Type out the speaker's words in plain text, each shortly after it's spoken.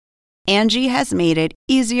Angie has made it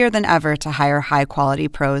easier than ever to hire high-quality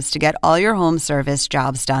pros to get all your home service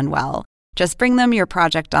jobs done well. Just bring them your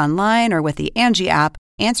project online or with the Angie app,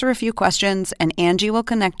 answer a few questions, and Angie will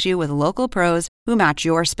connect you with local pros who match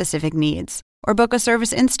your specific needs. Or book a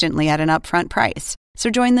service instantly at an upfront price. So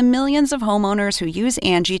join the millions of homeowners who use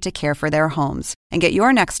Angie to care for their homes and get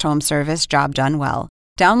your next home service job done well.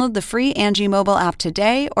 Download the free Angie mobile app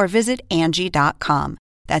today or visit Angie.com.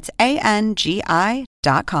 That's ANGI.com.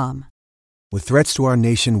 With threats to our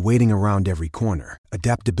nation waiting around every corner,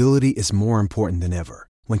 adaptability is more important than ever.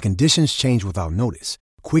 When conditions change without notice,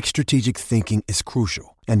 quick strategic thinking is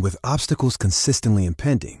crucial. And with obstacles consistently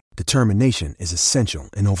impending, determination is essential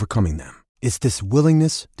in overcoming them. It's this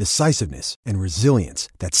willingness, decisiveness, and resilience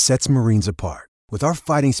that sets Marines apart. With our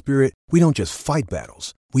fighting spirit, we don't just fight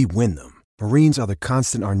battles, we win them. Marines are the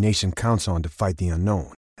constant our nation counts on to fight the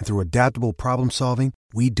unknown. And through adaptable problem solving,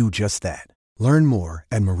 we do just that. Learn more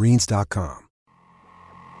at Marines.com.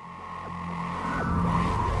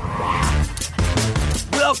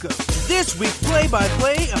 Welcome to this week's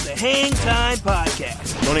play-by-play of the Hang Time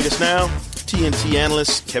Podcast. Joining us now, TNT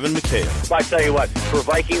analyst Kevin McHale. I tell you what, for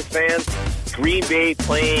Vikings fans, Green Bay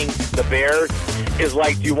playing the Bears is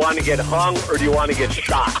like, do you want to get hung or do you want to get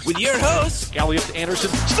shot? With your hosts, Elliott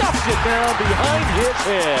Anderson stuffed it down behind his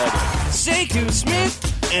head. Sekou Schmitt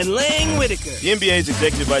and Lang Whitaker. The NBA's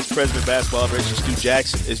Executive Vice President of Basketball Operations, Stu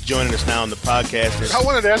Jackson, is joining us now on the podcast. I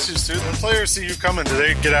wanted to ask you, Stu, when players see you coming, do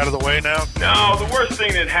they get out of the way now? No, the worst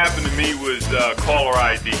thing that happened to me was caller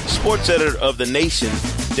ID. Sports editor of The Nation,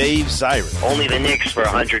 Dave Zirin. Only the Knicks for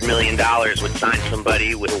 $100 million would sign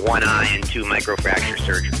somebody with one eye and 2 microfracture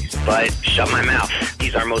surgeries. But shut my mouth.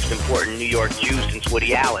 He's our most important New York Jew since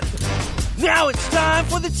Woody Allen. Now it's time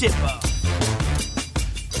for the tip-off.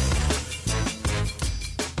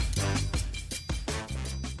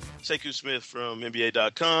 Sekou Smith from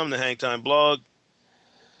NBA.com, the Hangtime blog,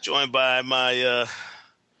 joined by my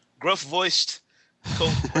gruff-voiced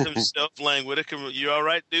co-host himself, Lang Whitaker. You all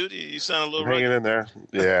right, dude? You sound a little hanging in there.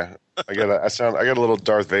 Yeah, I got a little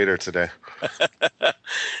Darth Vader today.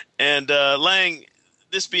 And Lang,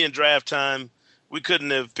 this being draft time, we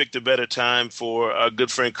couldn't have picked a better time for our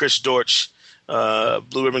good friend Chris Dortch,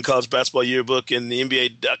 Blue Ribbon College Basketball Yearbook, and the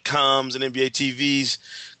NBA.com's and NBA TV's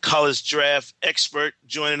college draft expert,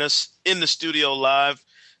 joining us in the studio live.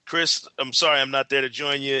 Chris, I'm sorry I'm not there to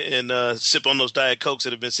join you and sip on those Diet Cokes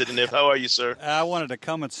that have been sitting there. How are you, sir? I wanted to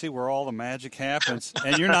come and see where all the magic happens,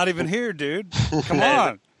 and you're not even here, dude. Come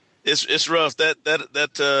on. It's rough. That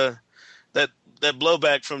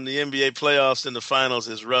blowback from the NBA playoffs and the finals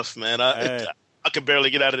is rough, man. I could barely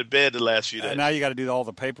get out of the bed the last few days. Now you got to do all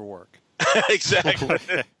the paperwork. Exactly.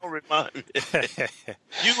 Don't remind me.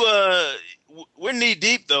 We're knee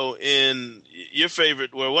deep though in your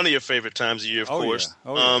favorite, one of your favorite times of year, of course.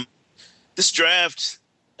 Yeah. Yeah. This draft,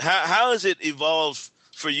 how has it evolved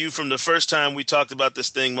for you from the first time we talked about this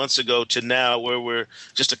thing months ago to now, where we're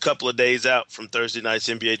just a couple of days out from Thursday night's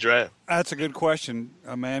NBA draft? That's a good question,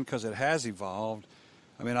 man, because it has evolved.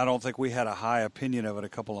 I mean, I don't think we had a high opinion of it a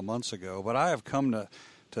couple of months ago, but I have come to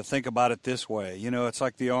think about it this way. You know, it's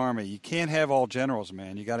like the Army. You can't have all generals,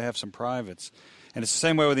 man. You got to have some privates. And it's the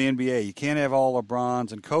same way with the NBA. You can't have all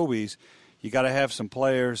LeBrons and Kobes. You got to have some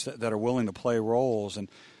players that are willing to play roles. And,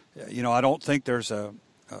 you know, I don't think there's a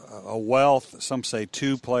wealth, some say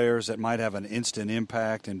 2 players that might have an instant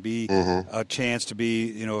impact and be a chance to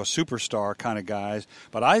be, you know, a superstar kind of guys.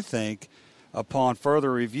 But I think upon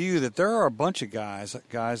further review that there are a bunch of guys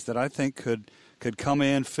that I think could come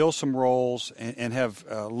in, fill some roles, and have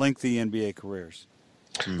lengthy NBA careers.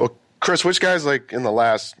 Well, Chris, which guys like in the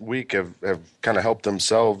last week have kind of helped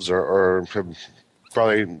themselves or have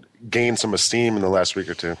probably gained some esteem in the last week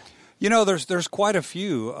or two? You know, there's quite a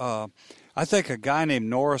few. I think a guy named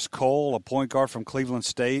Norris Cole, a point guard from Cleveland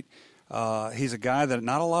State, he's a guy that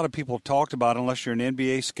not a lot of people talked about unless you're an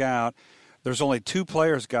NBA scout. There's only 2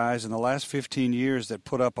 players, guys, in the last 15 years that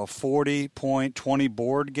put up a 40-point,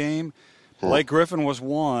 20-board game. Blake Griffin was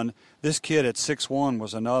one. This kid at 6'1"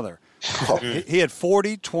 was another. He had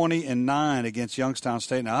 40, 20, and 9 against Youngstown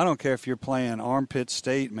State. Now, I don't care if you're playing Armpit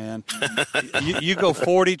State, man. you go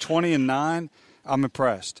 40, 20, and 9, I'm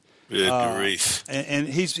impressed. Good grief. And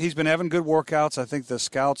he's been having good workouts. I think the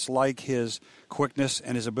scouts like his quickness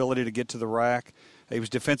and his ability to get to the rack. He was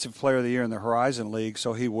Defensive Player of the Year in the Horizon League,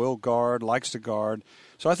 so he will guard, likes to guard.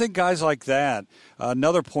 So I think guys like that,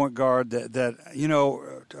 another point guard that you know,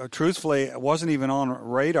 truthfully, wasn't even on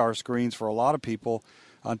radar screens for a lot of people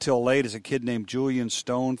until late, is a kid named Julian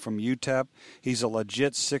Stone from UTEP. He's a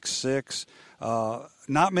legit 6'6".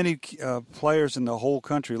 Not many players in the whole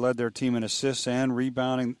country led their team in assists and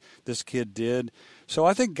rebounding. This kid did. So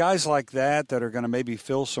I think guys like that are going to maybe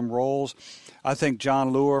fill some roles. I think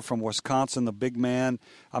John Lure from Wisconsin, the big man,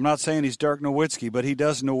 I'm not saying he's Dirk Nowitzki, but he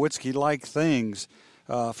does Nowitzki-like things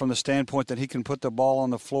from the standpoint that he can put the ball on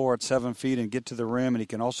the floor at 7 feet and get to the rim, and he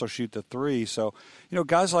can also shoot the three. So,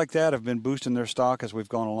 guys like that have been boosting their stock as we've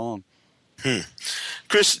gone along.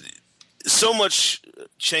 Chris, so much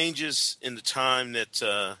changes in the time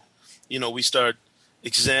that, we start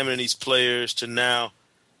examining these players to now.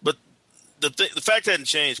 But the fact hasn't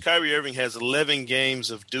changed. Kyrie Irving has 11 games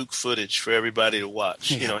of Duke footage for everybody to watch.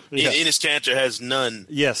 Enes Kanter has none.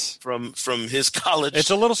 Yes, from his college. It's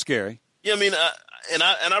a little scary. Yeah, I mean,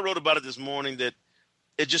 I wrote about it this morning that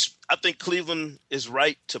I think Cleveland is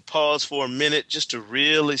right to pause for a minute just to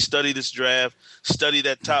really study this draft, study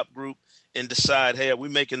that top group, and decide, hey, are we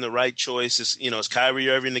making the right choices? Is Kyrie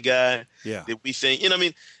Irving the guy that we think?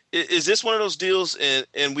 Is this one of those deals?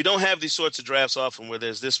 And we don't have these sorts of drafts often where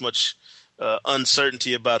there's this much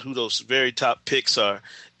uncertainty about who those very top picks are.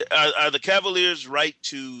 Are the Cavaliers right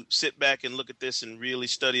to sit back and look at this and really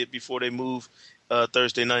study it before they move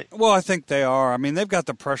Thursday night? Well, I think they are. I mean, they've got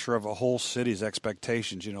the pressure of a whole city's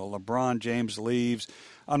expectations. LeBron James leaves.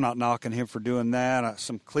 I'm not knocking him for doing that.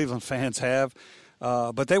 Some Cleveland fans have.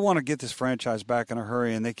 But they want to get this franchise back in a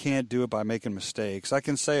hurry, and they can't do it by making mistakes. I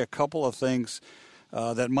can say a couple of things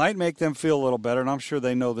that might make them feel a little better, and I'm sure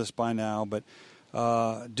they know this by now. But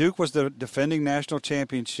Duke was the defending national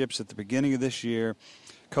championships at the beginning of this year.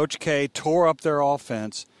 Coach K tore up their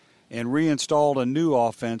offense and reinstalled a new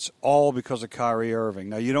offense, all because of Kyrie Irving.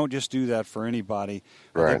 Now, you don't just do that for anybody.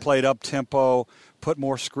 Right. They played up-tempo, put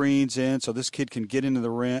more screens in so this kid can get into the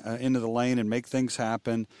lane and make things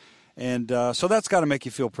happen. And so that's got to make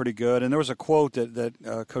you feel pretty good. And there was a quote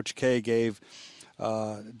that Coach K gave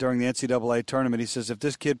during the NCAA tournament. He says, if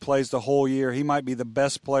this kid plays the whole year, he might be the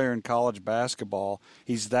best player in college basketball.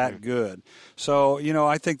 He's that good. So,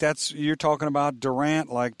 I think you're talking about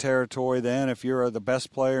Durant-like territory then if you're the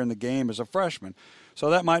best player in the game as a freshman.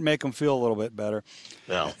 So that might make them feel a little bit better.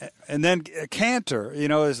 Yeah. And then Kanter,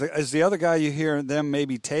 is the other guy you hear them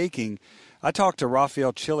maybe taking. I talked to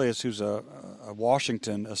Rafael Chilius, who's a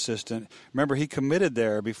Washington assistant. Remember, he committed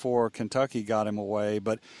there before Kentucky got him away,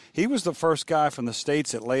 but he was the first guy from the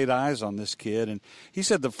States that laid eyes on this kid, and he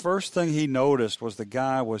said the first thing he noticed was the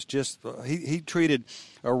guy was just he treated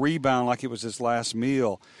a rebound like it was his last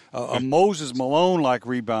meal. A Moses Malone-like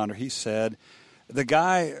rebounder, he said. The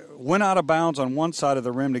guy went out of bounds on one side of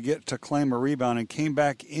the rim to claim a rebound and came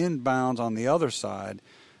back in bounds on the other side.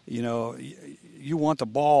 You want the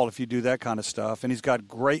ball if you do that kind of stuff, and he's got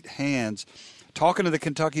great hands. Talking to the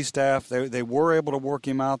Kentucky staff, they were able to work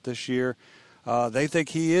him out this year. They think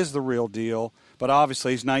he is the real deal, but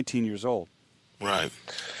obviously he's 19 years old. Right.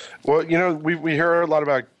 Well, we hear a lot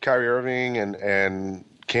about Kyrie Irving and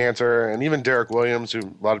Kanter and even Derek Williams, who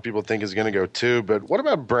a lot of people think is going to go too. But what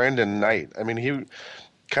about Brandon Knight? I mean, he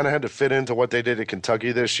kind of had to fit into what they did at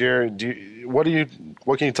Kentucky this year. What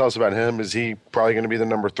can you tell us about him? Is he probably going to be the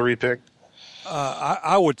number 3 pick?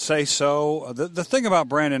 I would say so. The thing about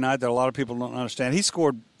Brandon Knight that a lot of people don't understand, he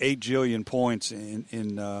scored 8 jillion points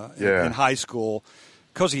in high school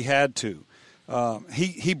because he had to.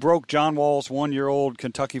 He broke John Wall's 1-year-old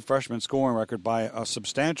Kentucky freshman scoring record by a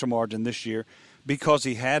substantial margin this year because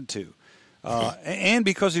he had to. And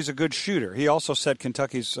because he's a good shooter. He also set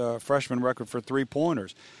Kentucky's freshman record for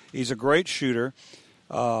 3-pointers. He's a great shooter.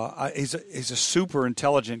 He's a super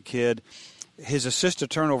intelligent kid. His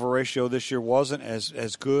assist-to-turnover ratio this year wasn't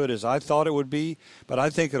as good as I thought it would be, but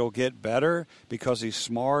I think it'll get better because he's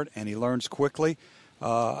smart and he learns quickly.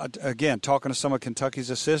 Again, talking to some of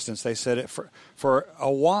Kentucky's assistants, they said for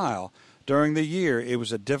a while during the year, it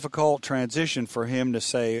was a difficult transition for him to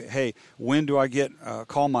say, hey, when do I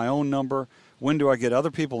call my own number? When do I get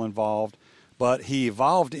other people involved? But he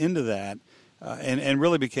evolved into that. And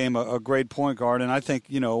really became a great point guard. And I think,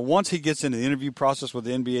 once he gets into the interview process with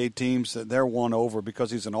the NBA teams, that they're won over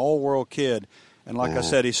because he's an all-world kid. And like I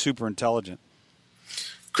said, he's super intelligent.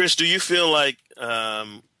 Chris, do you feel like,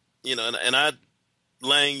 Lang,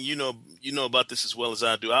 you know about this as well as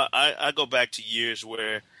I do. I go back to years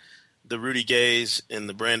where the Rudy Gays and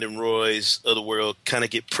the Brandon Roys of the world kind of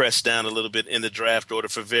get pressed down a little bit in the draft order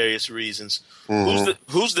for various reasons. Mm-hmm.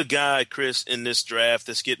 Who's the guy, Chris, in this draft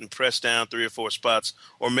that's getting pressed down 3 or 4 spots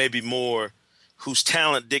or maybe more, whose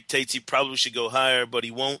talent dictates he probably should go higher, but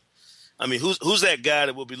he won't? I mean, who's that guy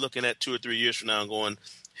that we'll be looking at 2 or 3 years from now and going,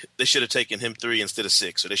 they should have taken him 3 instead of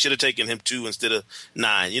 6, or they should have taken him 2 instead of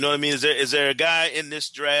 9? You know what I mean? Is there a guy in this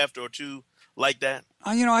draft or 2 like that?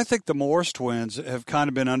 I think the Morris twins have kind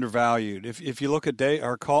of been undervalued. If you look at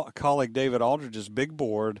our colleague David Aldridge's big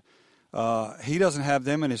board, He doesn't have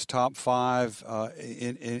them in his top 5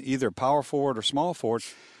 in either power forward or small forward.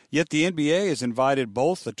 Yet the NBA has invited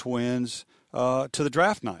both the Twins to the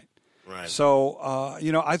draft night. Right. So,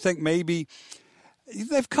 I think maybe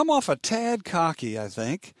they've come off a tad cocky, I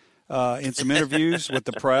think, in some interviews with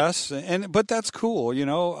the press. But that's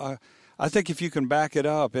cool, I think if you can back it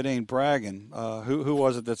up, it ain't bragging. Who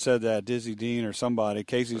was it that said that? Dizzy Dean or somebody,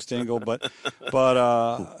 Casey Stengel. But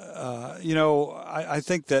I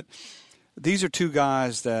think that these are two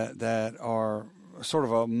guys that are sort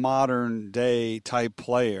of a modern day type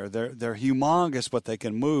player. They're humongous, but they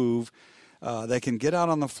can move. They can get out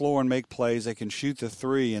on the floor and make plays. They can shoot the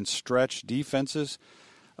three and stretch defenses.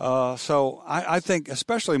 So I think,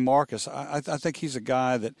 especially Marcus, I think he's a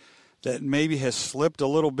guy that maybe has slipped a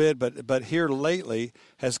little bit, but here lately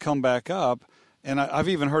has come back up. And I've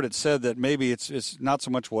even heard it said that maybe it's not so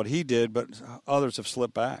much what he did, but others have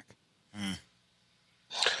slipped back. Mm.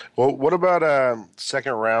 Well, what about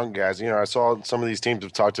second round guys? I saw some of these teams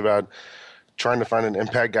have talked about trying to find an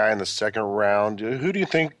impact guy in the second round. Who do you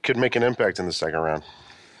think could make an impact in the second round?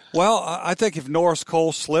 Well, I think if Norris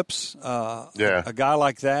Cole slips, a guy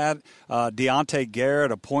like that, Deontay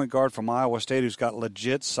Garrett, a point guard from Iowa State who's got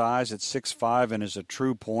legit size at 6'5" and is a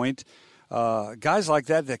true point, guys like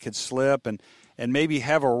that could slip and maybe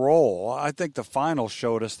have a role. I think the finals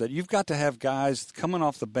showed us that you've got to have guys coming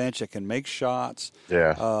off the bench that can make shots,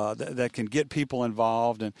 that can get people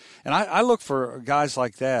involved. And I look for guys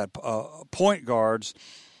like that, point guards,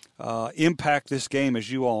 impact this game,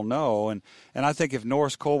 as you all know. And I think if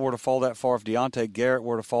Norris Cole were to fall that far, if Deontay Garrett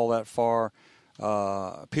were to fall that far,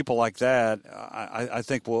 people like that, I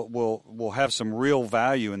think will have some real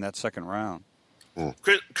value in that second round.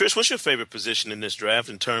 Chris, what's your favorite position in this draft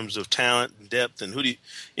in terms of talent and depth, and who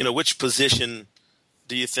do which position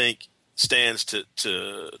do you think stands to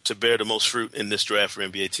bear the most fruit in this draft for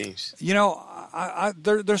NBA teams?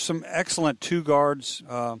 There's some excellent two guards,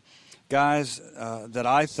 guys that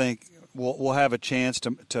I think will have a chance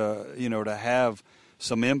to have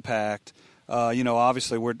some impact.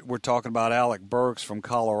 Obviously we're talking about Alec Burks from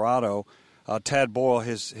Colorado. Tad Boyle,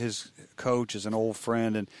 his coach, is an old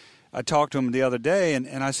friend, and I talked to him the other day,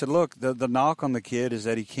 and I said, look, the knock on the kid is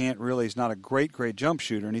that he's not a great jump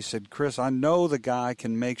shooter. And he said, Chris, I know the guy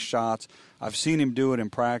can make shots. I've seen him do it in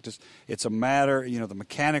practice. It's a matter, the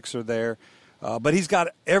mechanics are there. But he's got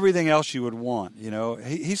everything else you would want.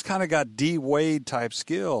 He's kind of got D. Wade type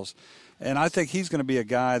skills. And I think he's going to be a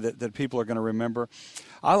guy that people are going to remember.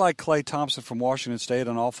 I like Klay Thompson from Washington State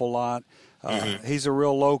an awful lot. He's a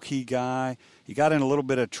real low-key guy. He got in a little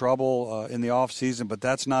bit of trouble in the offseason, but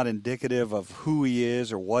that's not indicative of who he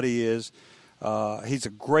is or what he is. He's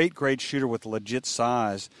a great shooter with legit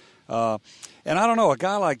size. And I don't know, a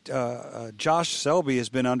guy like Josh Selby has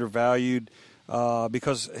been undervalued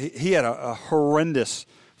because he had a horrendous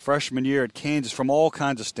freshman year at Kansas from all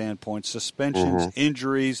kinds of standpoints, suspensions,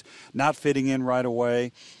 injuries, not fitting in right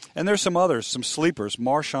away. And there's some others, some sleepers.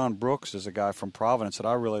 Marshawn Brooks is a guy from Providence that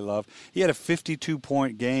I really love. He had a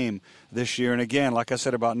 52-point game this year. And, again, like I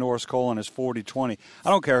said about Norris Cole and his 40-20, I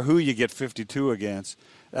don't care who you get 52 against.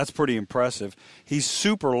 That's pretty impressive. He's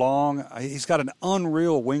super long. He's got an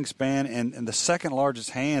unreal wingspan and the second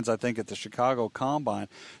largest hands, I think, at the Chicago Combine.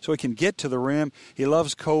 So he can get to the rim. He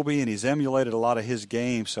loves Kobe, and he's emulated a lot of his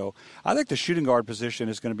game. So I think the shooting guard position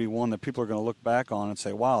is going to be one that people are going to look back on and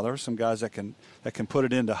say, wow, there are some guys that can put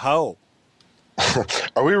it into hoe.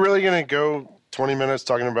 Are we really going to go 20 minutes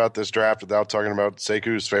talking about this draft without talking about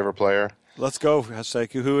Seku's favorite player? Let's go,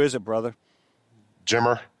 Sekou. Who is it, brother?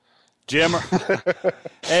 Jimmer.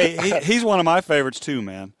 Hey, he's one of my favorites too,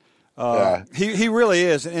 man. He really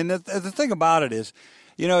is. And the thing about it is,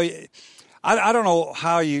 I don't know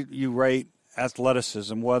how you rate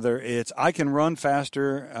athleticism, whether it's I can run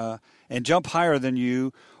faster and jump higher than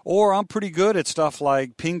you, or I'm pretty good at stuff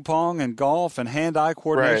like ping pong and golf and hand-eye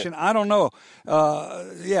coordination. Right. I don't know.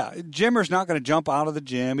 Jimmer's not going to jump out of the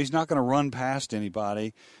gym. He's not going to run past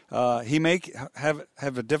anybody. He may have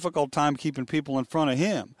a difficult time keeping people in front of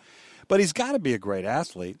him. But he's got to be a great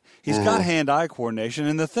athlete. He's got hand-eye coordination.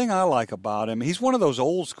 And the thing I like about him, he's one of those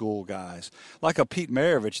old-school guys, like a Pete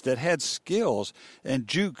Maravich, that had skills and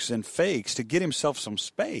jukes and fakes to get himself some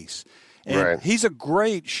space. And he's a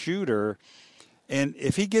great shooter. And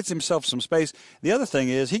if he gets himself some space, the other thing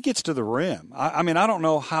is he gets to the rim. I mean, I don't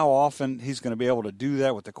know how often he's going to be able to do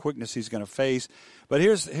that with the quickness he's going to face. But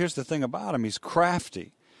here's the thing about him. He's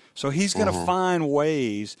crafty. So he's going to find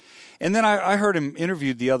ways. And then I heard him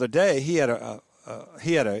interviewed the other day. He had a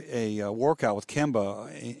workout with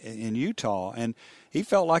Kemba in Utah, and he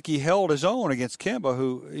felt like he held his own against Kemba,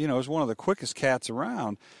 who is one of the quickest cats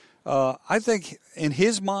around. I think in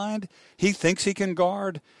his mind, he thinks he can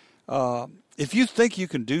guard. If you think you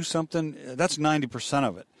can do something, that's 90%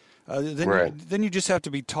 of it. Then you just have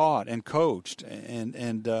to be taught and coached,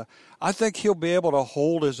 and I think he'll be able to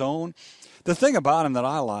hold his own. The thing about him that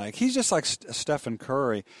I like, he's just like Stephen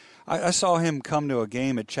Curry. I saw him come to a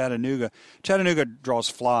game at Chattanooga. Chattanooga draws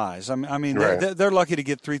flies. I mean, right. they're lucky to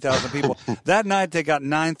get 3,000 people. That night they got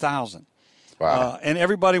 9,000. Wow. And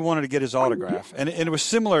everybody wanted to get his autograph. And it was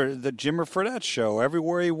similar to the Jimmer Fredette show.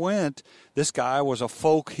 Everywhere he went, this guy was a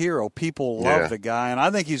folk hero. People loved the guy, and I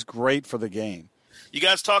think he's great for the game. You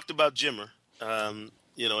guys talked about Jimmer,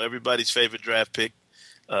 everybody's favorite draft pick.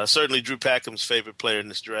 Certainly Drew Packham's favorite player in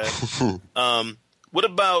this draft. What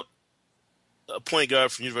about a point guard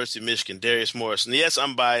from University of Michigan, Darius Morrison? Yes,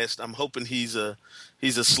 I'm biased. I'm hoping he's a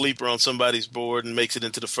sleeper on somebody's board and makes it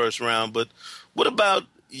into the first round. But what about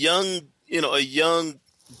a young,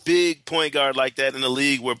 big point guard like that in a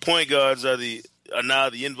league where point guards are now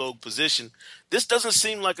the in vogue position? This doesn't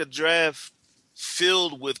seem like a draft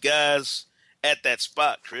filled with guys at that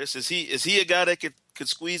spot, Chris. Is he a guy that could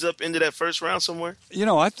squeeze up into that first round somewhere?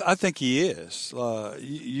 I think he is.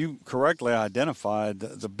 You correctly identified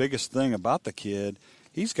the biggest thing about the kid.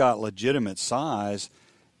 He's got legitimate size,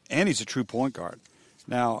 and he's a true point guard.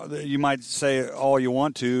 Now, you might say all you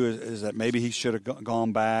want to is that maybe he should have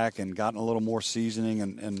gone back and gotten a little more seasoning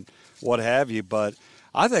and what have you, but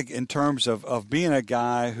I think in terms of being a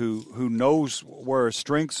guy who knows where his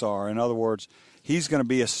strengths are, in other words, he's going to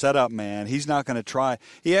be a setup man. He's not going to try.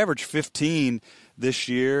 He averaged 15 this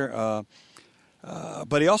year,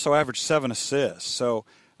 but he also averaged 7 assists. So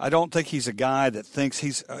I don't think he's a guy that thinks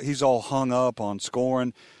he's all hung up on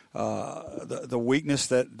scoring. The weakness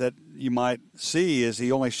that you might see is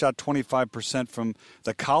he only shot 25% from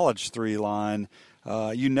the college three line.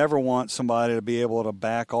 You never want somebody to be able to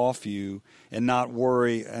back off you and not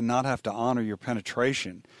worry and not have to honor your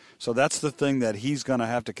penetration. So that's the thing that he's going to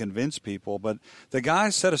have to convince people. But the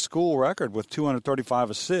guy set a school record with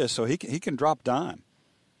 235 assists, so he can drop dime.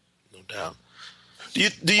 No doubt. Do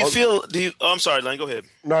you feel? I'm sorry, Lane. Go ahead.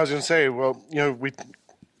 No, I was going to say. Well,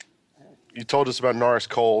 you told us about Norris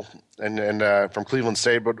Cole and from Cleveland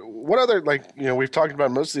State, but what other we've talked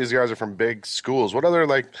about most of these guys are from big schools. What other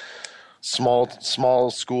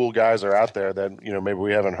small school guys are out there that maybe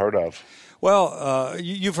we haven't heard of? Well,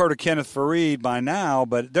 you've heard of Kenneth Fareed by now,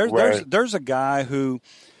 but there's a guy who,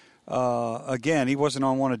 again, he wasn't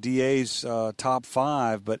on one of DA's top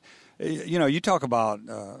 5, but you talk about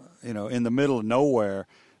in the middle of nowhere.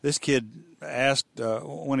 This kid asked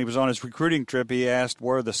when he was on his recruiting trip, he asked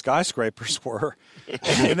where the skyscrapers were,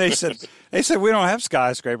 and they said we don't have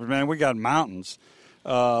skyscrapers, man. We got mountains.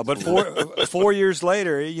 But 4 years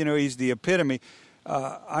later, he's the epitome.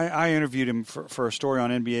 I interviewed him for a story on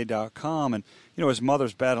NBA.com, and his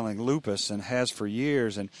mother's battling lupus and has for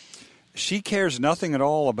years, and she cares nothing at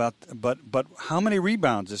all about but how many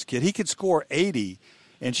rebounds this kid. He could score 80,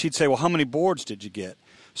 and she'd say, well, how many boards did you get?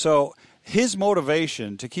 So his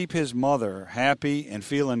motivation to keep his mother happy and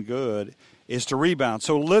feeling good is to rebound.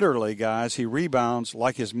 So literally, guys, he rebounds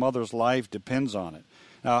like his mother's life depends on it.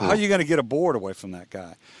 Now, how are you going to get a board away from that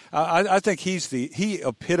guy? I think he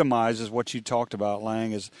epitomizes what you talked about,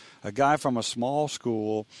 Lang, as a guy from a small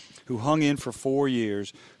school who hung in for 4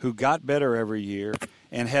 years, who got better every year,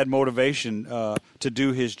 and had motivation to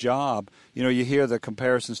do his job. You hear the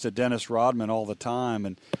comparisons to Dennis Rodman all the time,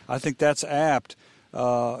 and I think that's apt.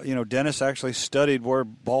 Dennis actually studied where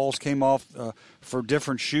balls came off for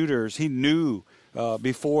different shooters. He knew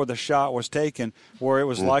before the shot was taken where it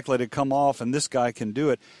was likely to come off, and this guy can do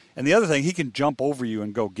it. And the other thing, he can jump over you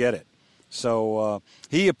and go get it. So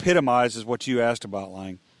he epitomizes what you asked about,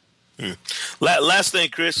 Lang. Last thing,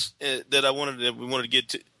 Chris, that we wanted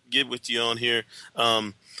to get with you on here.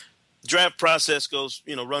 Draft process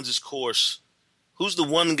runs its course. Who's the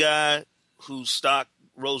one guy whose stock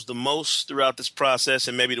rose the most throughout this process,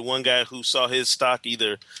 and maybe the one guy who saw his stock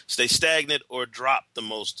either stay stagnant or drop the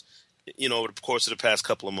most over the course of the past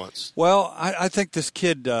couple of months? Well, I think this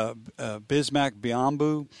kid, Bismack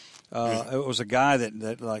Biyombo, it was a guy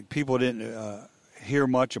that people didn't hear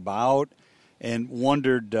much about and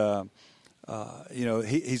wondered,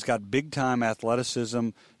 he's got big-time athleticism.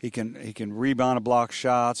 He can rebound and block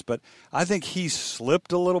shots, but I think he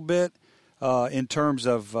slipped a little bit in terms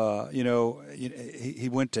of, he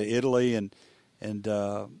went to Italy and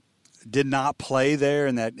did not play there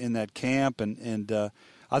in that camp, and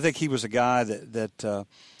I think he was a guy that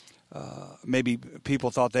maybe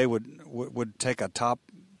people thought they would take a top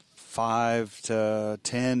 5 to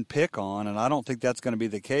 10 pick on, and I don't think that's going to be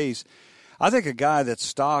the case. I think a guy that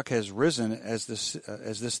stock has risen as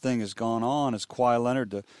this thing has gone on is Kawhi Leonard,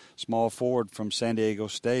 the small forward from San Diego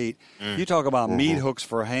State. You talk about meat hooks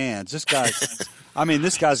for hands. This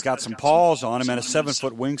guy's got some paws on him and a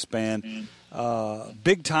 7-foot wingspan.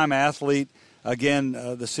 Big time athlete. Again,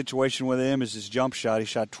 the situation with him is his jump shot. He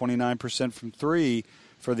shot 29% from three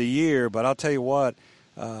for the year, but I'll tell you what,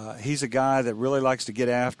 he's a guy that really likes to get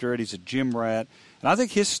after it. He's a gym rat. And I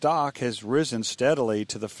think his stock has risen steadily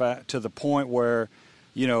to the point where,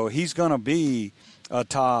 he's going to be a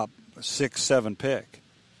top 6-7 pick.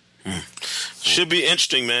 Should be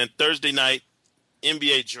interesting, man. Thursday night,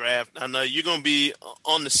 NBA draft. I know you're going to be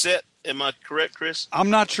on the set. Am I correct, Chris?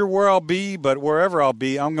 I'm not sure where I'll be, but wherever I'll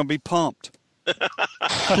be, I'm going to be pumped.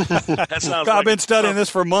 I've been studying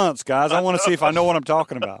this for months, guys. I want to see if I know what I'm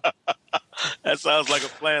talking about. That sounds like a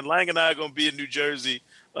plan. Lang and I are going to be in New Jersey,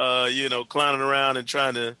 clowning around and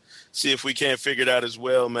trying to see if we can't figure it out as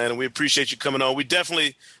well, man. And we appreciate you coming on. We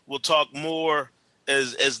definitely will talk more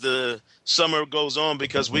as the summer goes on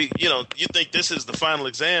because you think this is the final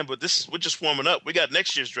exam, but we're just warming up. We got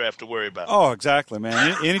next year's draft to worry about. Oh, exactly,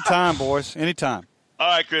 man. Anytime, boys. Anytime. All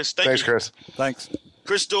right, Chris. Thanks, Chris. Thanks.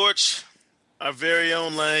 Chris Dortch, our very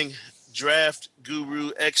own Lang, draft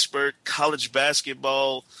guru, expert, college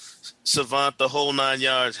basketball savant, the whole 9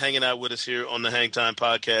 yards, hanging out with us here on the Hang Time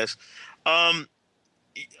Podcast. I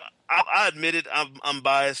admit it, I'm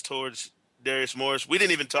biased towards Darius Morris. We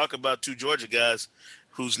didn't even talk about two Georgia guys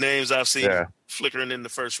whose names I've seen flickering in the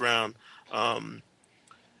first round. And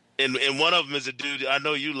one of them is a dude I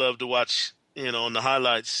know you love to watch, on the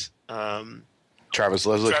highlights. Travis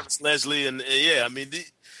Leslie. And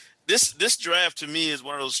this draft to me is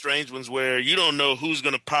one of those strange ones where you don't know who's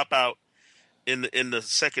going to pop out in the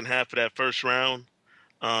second half of that first round,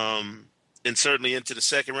 and certainly into the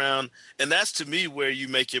second round. And that's, to me, where you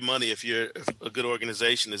make your money if you're a good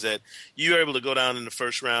organization, is that you're able to go down in the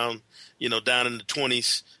first round, down in the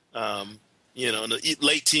 20s, in the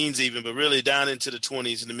late teens even, but really down into the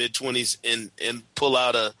 20s and the mid-20s and pull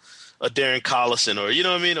out a Darren Collison or,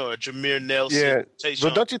 or a Jameer Nelson. Yeah,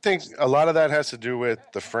 but don't you think a lot of that has to do with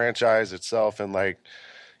the franchise itself and,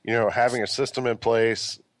 having a system in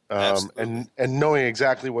place – and knowing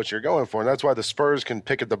exactly what you're going for. And that's why the Spurs can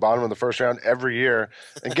pick at the bottom of the first round every year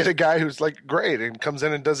and get a guy who's great and comes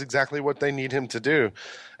in and does exactly what they need him to do.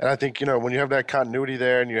 And I think, when you have that continuity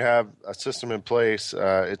there and you have a system in place,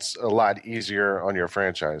 it's a lot easier on your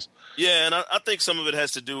franchise. Yeah, and I think some of it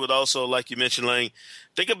has to do with also, like you mentioned, Lang,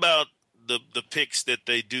 think about the picks that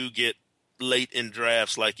they do get late in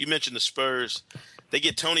drafts. Like you mentioned the Spurs, they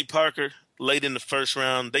get Tony Parker late in the first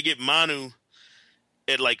round. They get Manu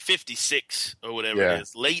at 56 or whatever it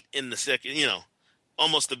is, late in the second,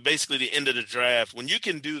 almost basically the end of the draft. When you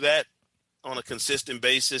can do that on a consistent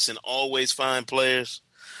basis and always find players,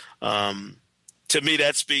 to me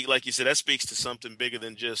that speaks to something bigger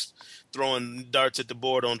than just throwing darts at the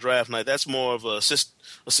board on draft night. That's more of a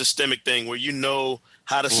systemic thing where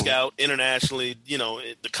how to scout internationally,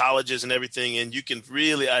 the colleges and everything, and you can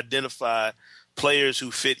really identify players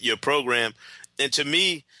who fit your program. And to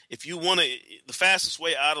me, if you want to, the fastest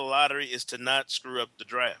way out of the lottery is to not screw up the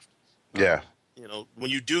draft. Yeah. When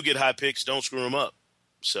you do get high picks, don't screw them up.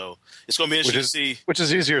 So it's going to be interesting to see. Which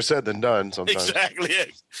is easier said than done sometimes.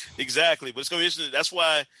 Exactly. But it's going to be interesting. That's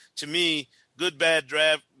why, to me, good, bad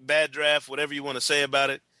draft, whatever you want to say about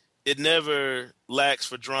it, it never lacks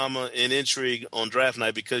for drama and intrigue on draft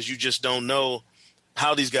night because you just don't know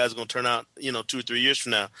how these guys are going to turn out, 2 or 3 years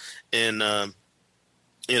from now. And,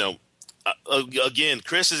 again,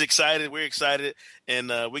 Chris is excited. We're excited.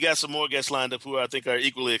 And we got some more guests lined up who I think are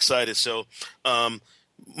equally excited. So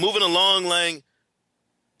moving along, Lang,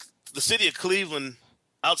 the city of Cleveland,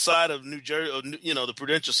 outside of New Jersey, the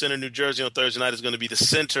Prudential Center, New Jersey on Thursday night is going to be the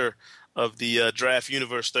center of the draft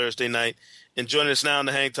universe Thursday night. And joining us now on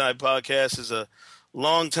the Hang Time Podcast is a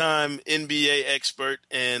longtime NBA expert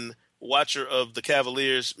and watcher of the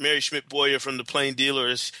Cavaliers, Mary Schmitt Boyer from the Plain Dealer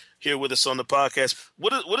is here with us on the podcast.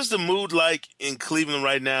 What is the mood like in Cleveland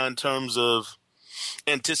right now in terms of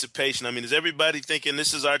anticipation? I mean, is everybody thinking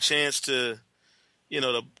this is our chance to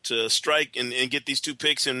strike and get these 2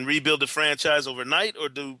 picks and rebuild the franchise overnight, or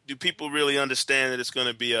do people really understand that it's going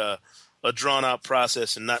to be a drawn-out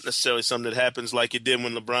process and not necessarily something that happens like it did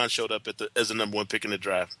when LeBron showed up as the number 1 pick in the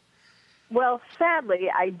draft? Well, sadly,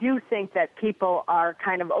 I do think that people are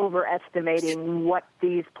kind of overestimating what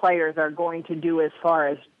these players are going to do as far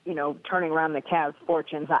as, turning around the Cavs'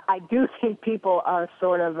 fortunes. I do think people are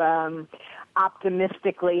sort of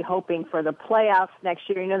optimistically hoping for the playoffs next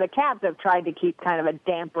year. The Cavs have tried to keep kind of a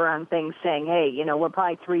damper on things, saying, hey, we're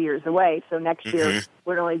probably 3 years away, so next year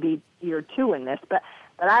would only be year 2 in this. But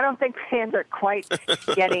But I don't think fans are quite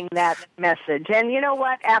getting that message. And you know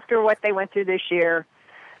what? After what they went through this year,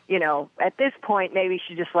 at this point, maybe you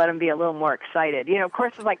should just let them be a little more excited. Of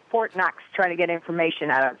course, it's like Fort Knox trying to get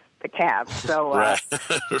information out of the Cavs. So,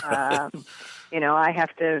 I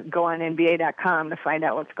have to go on NBA.com to find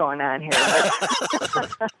out what's going on here.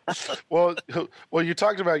 Well, you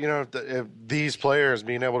talked about, these players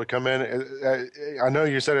being able to come in. I know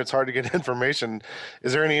you said it's hard to get information.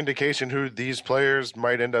 Is there any indication who these players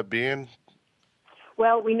might end up being?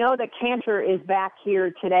 Well, we know that Cantor is back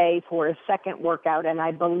here today for his second workout, and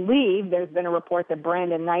I believe there's been a report that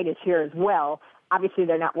Brandon Knight is here as well. Obviously,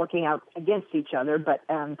 they're not working out against each other, but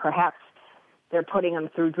perhaps they're putting them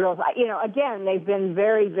through drills. Again, they've been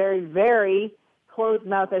very, very, very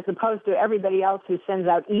closed-mouthed as opposed to everybody else who sends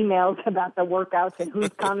out emails about the workouts and who's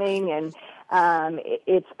coming, and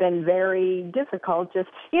it's been very difficult. Just,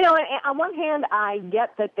 on one hand, I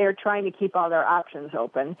get that they're trying to keep all their options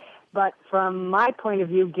open, but from my point of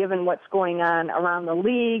view, given what's going on around the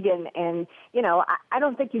league, and I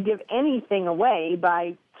don't think you give anything away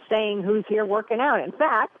by saying who's here working out. In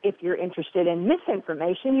fact, if you're interested in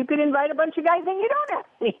misinformation, you could invite a bunch of guys and you don't have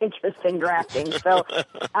any interest in drafting. So,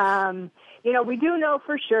 we do know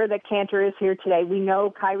for sure that Cantor is here today. We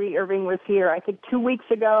know Kyrie Irving was here, I think, 2 weeks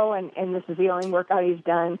ago, and this is the only workout he's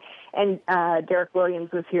done. And Derek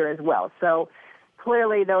Williams was here as well. So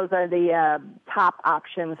clearly those are the top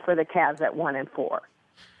options for the Cavs at 1 and 4.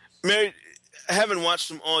 Mary, I haven't watched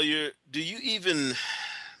them all year. Is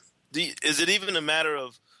it even a matter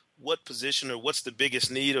of what position or what's the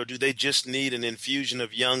biggest need, or do they just need an infusion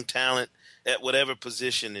of young talent at whatever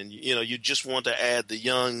position? And, you just want to add the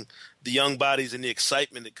young bodies and the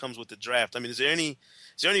excitement that comes with the draft. I mean, is there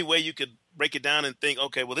any way you could break it down and think,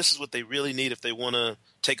 okay, well, this is what they really need if they want to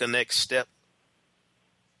take a next step?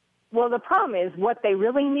 Well, the problem is what they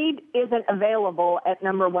really need isn't available at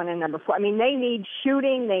number 1 and number 4. I mean, they need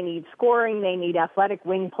shooting, they need scoring, they need athletic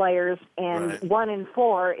wing players, and right. 1 and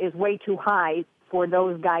 4 is way too high for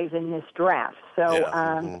those guys in this draft.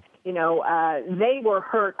 So, they were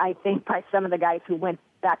hurt, I think, by some of the guys who went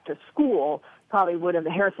back to school. Probably would have.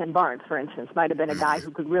 Harrison Barnes, for instance, might have been a guy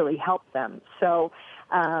who could really help them. So,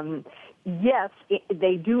 yes,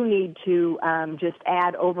 they do need to just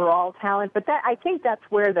add overall talent. But I think that's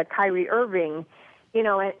where the Kyrie Irving,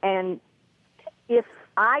 and if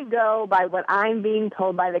I go by what I'm being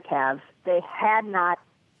told by the Cavs, they had not,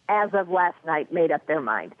 as of last night, made up their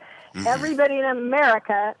mind. Everybody in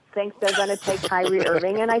America thinks they're going to take Kyrie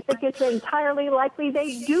Irving, and I think it's entirely likely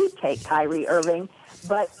they do take Kyrie Irving,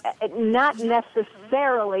 but not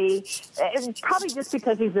necessarily, probably just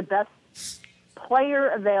because he's the best player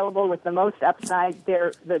available with the most upside.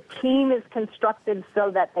 The team is constructed so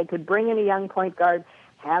that they could bring in a young point guard,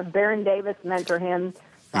 have Baron Davis mentor him.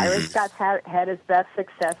 Byron Scott's had his best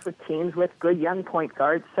success with teams with good young point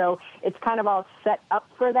guards, so it's kind of all set up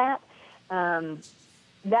for that.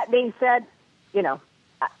 That being said,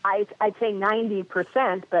 I'd say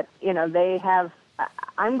 90%, but, they have,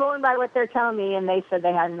 I'm going by what they're telling me, and they said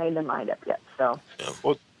they hadn't made their mind up yet. So,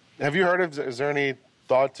 well, have you heard is there any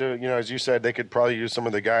thought to, as you said, they could probably use some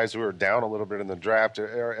of the guys who are down a little bit in the draft?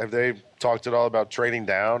 Have they talked at all about trading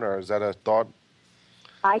down, or is that a thought?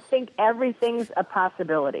 I think everything's a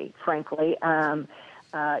possibility, frankly.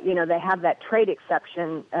 They have that trade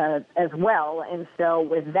exception as well. And so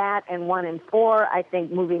with that and 1 and 4, I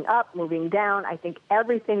think moving up, moving down, I think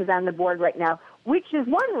everything's on the board right now, which is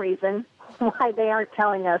one reason why they aren't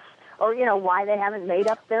telling us or, why they haven't made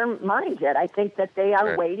up their minds yet. I think that they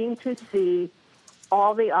are waiting to see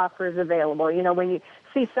all the offers available. When you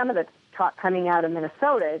see some of the talk coming out of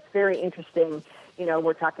Minnesota, it's very interesting.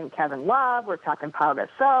 We're talking Kevin Love, we're talking Pau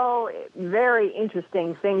Gasol, very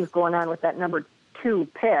interesting things going on with that number 2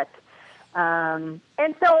 pick. And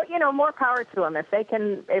so, more power to them. If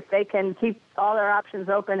they can keep all their options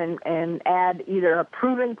open and add either a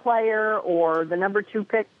proven player or the number 2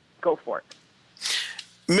 pick, go for it.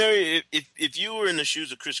 Mary, if you were in the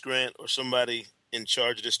shoes of Chris Grant or somebody in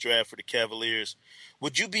charge of this draft for the Cavaliers,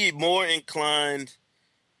 would you be more inclined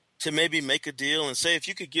to maybe make a deal and say if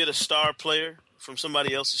you could get a star player from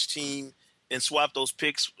somebody else's team and swap those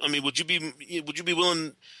picks? I mean, would you be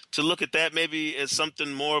willing to look at that maybe as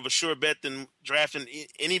something more of a sure bet than drafting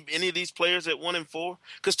any of these players at 1 and 4?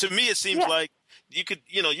 Because to me, it seems like you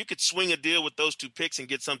could swing a deal with those 2 picks and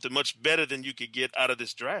get something much better than you could get out of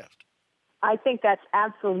this draft. I think that's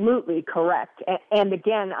absolutely correct. And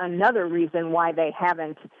again, another reason why they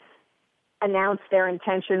haven't announced their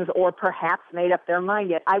intentions or perhaps made up their mind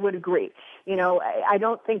yet. I would agree. I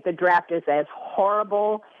don't think the draft is as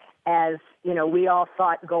horrible as, we all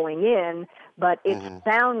thought going in, but it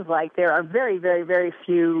sounds like there are very, very, very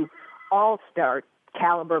few all-star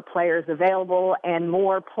caliber players available and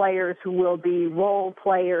more players who will be role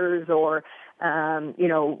players or,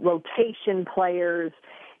 rotation players.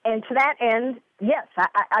 And to that end, yes,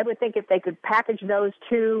 I would think if they could package those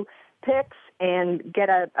two picks and get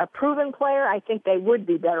a proven player, I think they would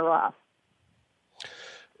be better off.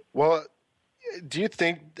 Well, do you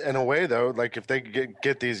think, in a way, though, like if they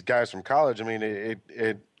get these guys from college, I mean,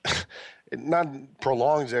 it not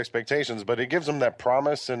prolongs the expectations, but it gives them that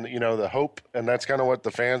promise and, the hope, and that's kind of what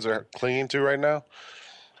the fans are clinging to right now?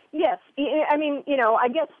 Yes. I mean, I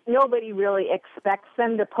guess nobody really expects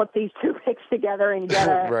them to put these two picks together and get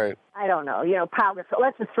a, right. I don't know, Pau Gasol.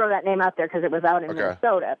 Let's just throw that name out there because it was out in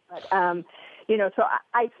Minnesota. But, so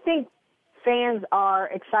I think fans are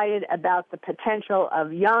excited about the potential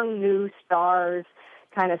of young, new stars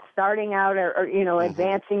kind of starting out or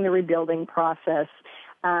advancing the rebuilding process.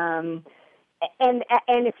 And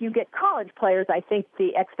if you get college players, I think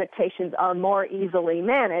the expectations are more easily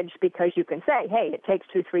managed because you can say, hey, it takes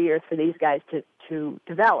 2-3 years for these guys to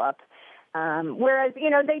develop. Whereas,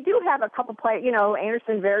 they do have a couple players,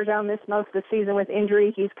 Anderson Varejao missed most of the season with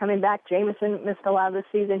injury. He's coming back. Jamison missed a lot of the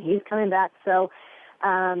season. He's coming back. So,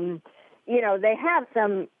 they have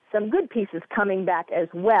some good pieces coming back as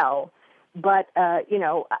well. But,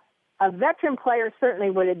 a veteran player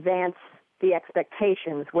certainly would advance the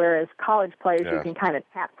expectations, whereas college players, you can kind of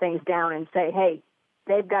tap things down and say, hey,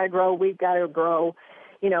 they've got to grow, we've got to grow.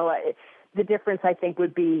 The difference, I think,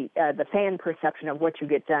 would be the fan perception of what you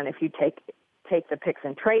get done if you take the picks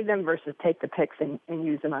and trade them versus take the picks and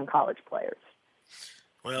use them on college players.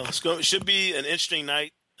 Well, it should be an interesting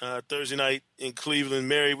night, Thursday night in Cleveland.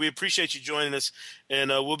 Mary, we appreciate you joining us, and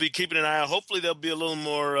we'll be keeping an eye out. Hopefully there'll be a little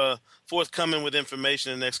more forthcoming with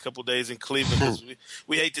information in the next couple of days in Cleveland, because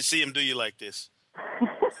we hate to see them do you like this.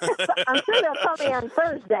 I'm sure they'll tell me on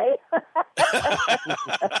Thursday.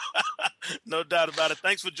 No doubt about it.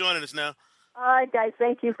 Thanks for joining us now. All right, guys.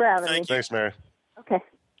 Thank you for having me. Thanks, Mary. Okay.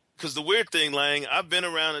 Because the weird thing, Lang, I've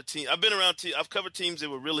covered teams that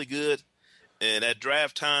were really good, and at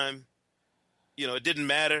draft time, it didn't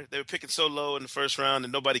matter. They were picking so low in the first round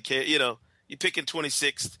and nobody cared. You pick in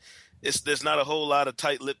 26th. There's not a whole lot of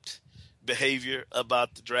tight-lipped behavior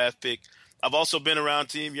about the draft pick. I've also been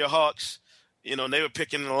around your Hawks. They were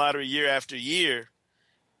picking in the lottery year after year,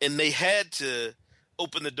 and they had to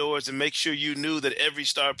open the doors and make sure you knew that every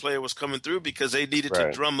star player was coming through because they needed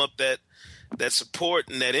to drum up that support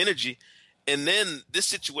and that energy. And then this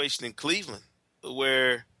situation in Cleveland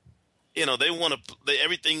where, they want to –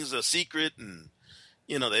 everything's a secret and,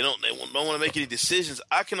 they don't want to make any decisions.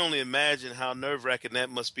 I can only imagine how nerve-wracking that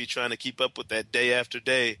must be trying to keep up with that day after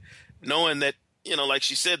day, knowing that, like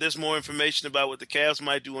she said, there's more information about what the Cavs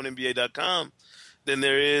might do on NBA.com than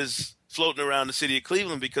there is floating around the city of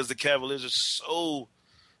Cleveland because the Cavaliers are so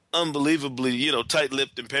unbelievably,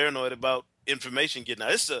 tight-lipped and paranoid about information getting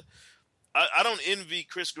out. I don't envy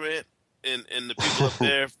Chris Grant and the people up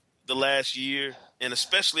there the last year, and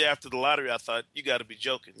especially after the lottery, I thought, you got to be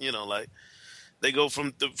joking. They go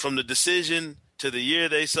from the decision to the year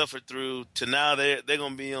they suffered through to now they're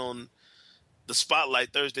going to be on the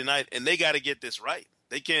spotlight Thursday night, and they got to get this right.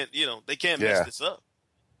 They can't mess this up.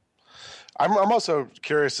 I'm also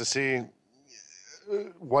curious to see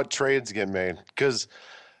what trades get made because,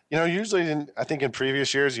 usually I think in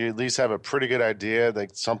previous years you at least have a pretty good idea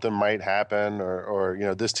that something might happen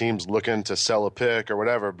or this team's looking to sell a pick or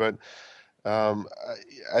whatever. But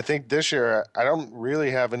I think this year I don't really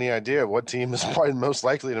have any idea what team is probably most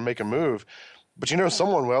likely to make a move. But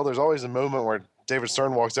someone will. There's always a moment where David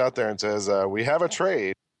Stern walks out there and says, we have a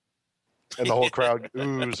trade. And the whole crowd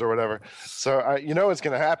oohs or whatever. So, it's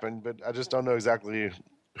going to happen, but I just don't know exactly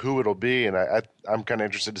who it'll be. And I'm kind of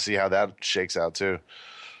interested to see how that shakes out, too.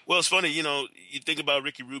 Well, it's funny, you think about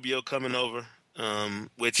Ricky Rubio coming over,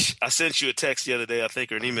 which I sent you a text the other day, I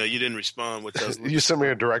think, or an email. You didn't respond. You sent me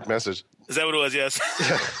a direct message. Is that what it was? Yes.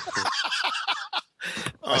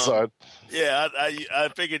 I saw it. Yeah, I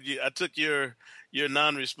figured I took your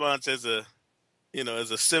non-response as a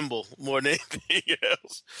symbol more than anything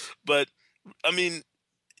else. But I mean,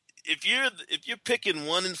 if you're picking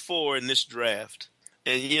 1 and 4 in this draft,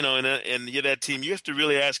 and and you're that team, you have to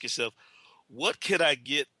really ask yourself, what could I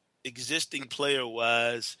get existing player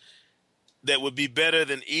wise that would be better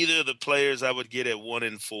than either of the players I would get at 1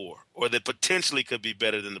 and 4, or that potentially could be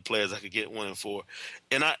better than the players I could get 1 and 4.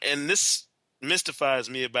 And this mystifies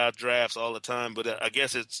me about drafts all the time, but I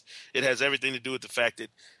guess it has everything to do with the fact that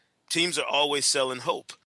teams are always selling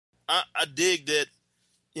hope. I dig that,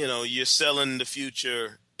 you're selling the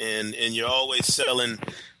future and you're always selling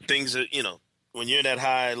things that, when you're in that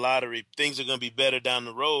high lottery, things are going to be better down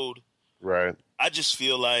the road. Right. I just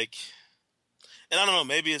feel like, and I don't know,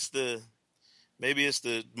 maybe it's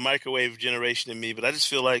the microwave generation in me, but I just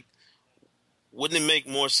feel like, wouldn't it make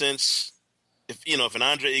more sense if an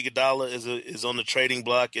Andre Iguodala is on the trading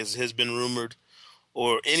block, as has been rumored,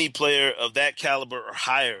 or any player of that caliber or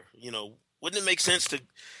higher, wouldn't it make sense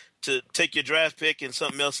to take your draft pick and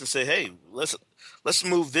something else and say, hey, let's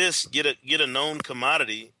move this, get a known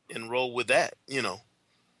commodity and roll with that,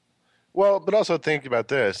 Well, but also think about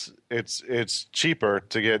this: it's cheaper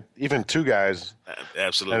to get even two guys,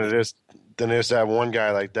 absolutely, than it is to have one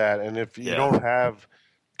guy like that. And if you don't have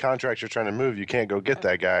contracts you're trying to move, you can't go get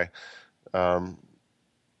that guy.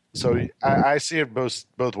 So I see it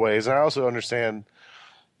both ways, and I also understand.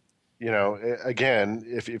 Again,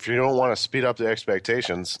 if you don't want to speed up the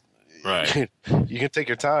expectations, right, you can take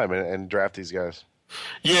your time and draft these guys.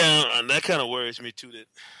 Yeah, and that kind of worries me too. That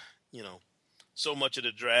so much of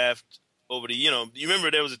the draft over the you remember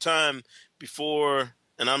there was a time before,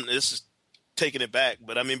 and this is taking it back,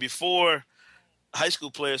 but I mean before high school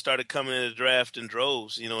players started coming in the draft in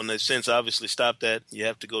droves, and they've since obviously stopped that. You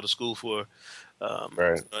have to go to school for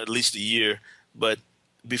at least a year, but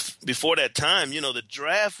before that time, the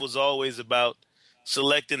draft was always about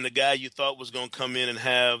selecting the guy you thought was going to come in and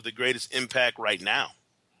have the greatest impact right now.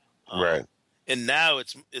 Right. And now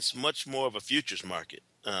it's much more of a futures market.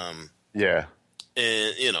 Yeah.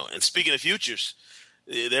 And and speaking of futures,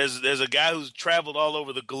 there's a guy who's traveled all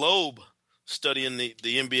over the globe studying the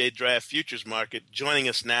NBA draft futures market, joining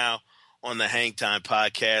us now on the Hang Time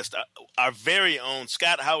podcast, our very own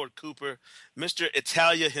Scott Howard Cooper, Mr.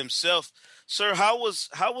 Italia himself. Sir, how was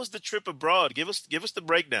the trip abroad? Give us the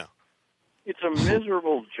breakdown. It's a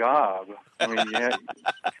miserable job. I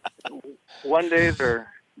mean, one day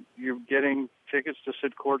you're getting tickets to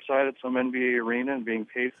sit courtside at some NBA arena and being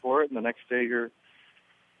paid for it, and the next day you're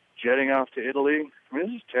jetting off to Italy. I mean,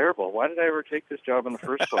 this is terrible. Why did I ever take this job in the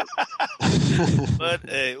first place?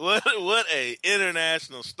 What a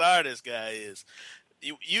international star this guy is.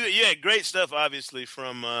 You had great stuff, obviously,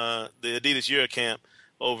 from the Adidas Euro Camp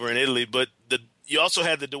over in Italy, but you also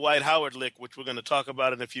had the Dwight Howard lick, which we're going to talk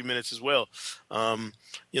about in a few minutes as well.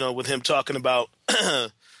 With him talking about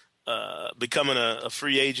becoming a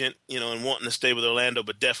free agent, and wanting to stay with Orlando,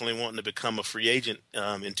 but definitely wanting to become a free agent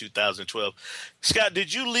in 2012. Scott,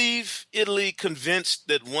 did you leave Italy convinced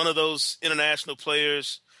that one of those international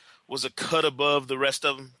players was a cut above the rest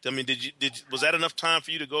of them? I mean, was that enough time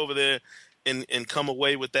for you to go over there and come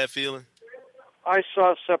away with that feeling? I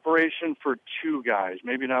saw separation for two guys,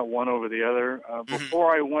 maybe not one over the other.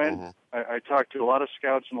 Before I went, I talked to a lot of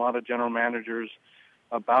scouts and a lot of general managers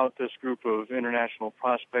about this group of international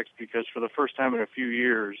prospects, because for the first time in a few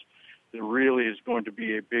years, there really is going to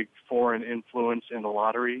be a big foreign influence in the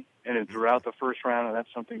lottery and throughout the first round, and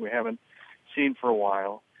that's something we haven't seen for a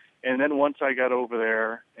while. And then once I got over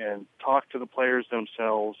there and talked to the players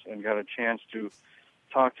themselves and got a chance to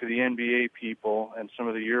talk to the NBA people and some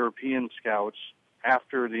of the European scouts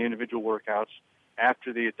after the individual workouts,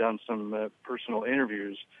 after they had done some personal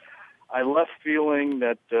interviews, I left feeling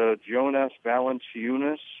that Jonas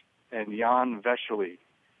Valanciunas and Jan Vesely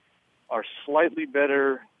are slightly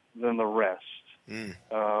better than the rest. And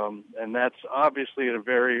that's obviously at a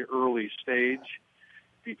very early stage,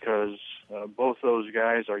 because both those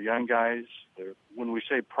guys are young guys. When we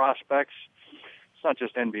say prospects, it's not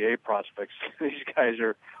just NBA prospects. These guys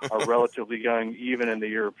are relatively young, even in the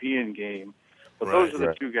European game. But those are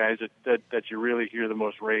the two guys that you really hear the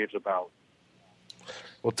most raves about.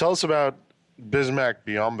 Well, tell us about Bismack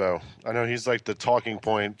Biyombo. I know he's like the talking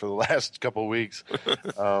point for the last couple of weeks.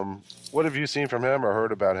 What have you seen from him or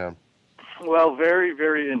heard about him? Well, very,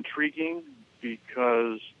 very intriguing,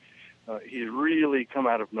 because he's really come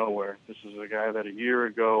out of nowhere. This is a guy that a year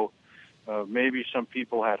ago maybe some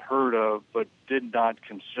people had heard of but did not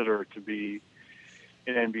consider to be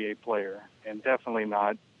an NBA player, and definitely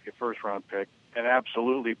not a first-round pick. And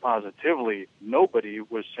absolutely, positively, nobody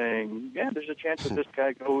was saying, yeah, there's a chance that this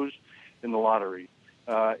guy goes in the lottery.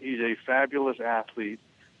 He's a fabulous athlete,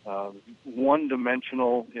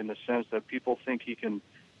 one-dimensional in the sense that people think he can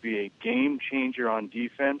be a game changer on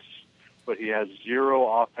defense, but he has zero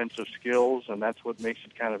offensive skills, and that's what makes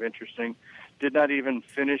it kind of interesting. Did not even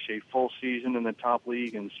finish a full season in the top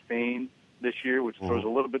league in Spain this year, which throws a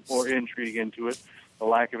little bit more intrigue into it, the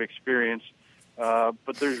lack of experience.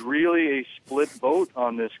 But there's really a split vote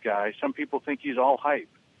on this guy. Some people think he's all hype,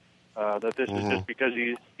 that this is just because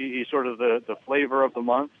he's sort of the flavor of the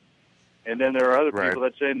month. And then there are other people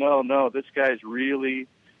that say, no, this guy's really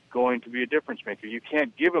going to be a difference maker. You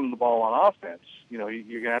can't give him the ball on offense. You're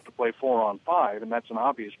going to have to play 4-on-5, and that's an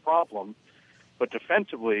obvious problem. But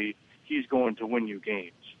defensively, he's going to win you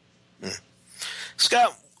games.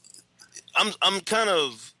 Scott, I'm kind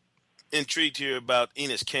of intrigued here about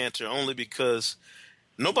Enes Kanter only because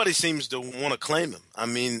nobody seems to want to claim him. I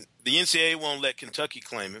mean, the NCAA won't let Kentucky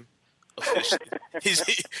claim him officially.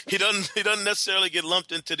 he doesn't necessarily get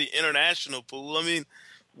lumped into the international pool. I mean,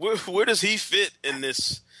 where does he fit in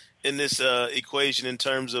this equation in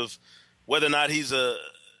terms of whether or not he's a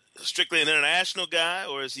strictly an international guy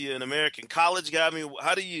or is he an American college guy? I mean,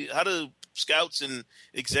 how do scouts and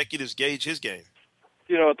executives gauge his game?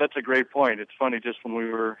 That's a great point. It's funny, just when we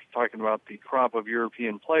were talking about the crop of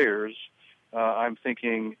European players, I'm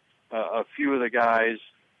thinking a few of the guys,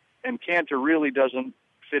 and Kanter really doesn't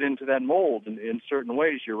fit into that mold in certain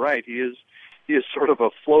ways. You're right. He is sort of a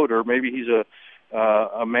floater. Maybe he's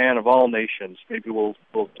a man of all nations. Maybe we'll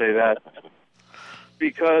say that.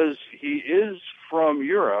 Because he is from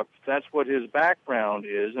Europe, that's what his background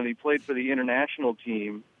is, and he played for the international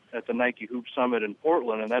team at the Nike Hoop Summit in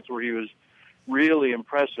Portland, and that's where he was really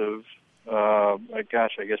impressive. I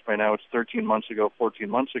guess by now it's 14 months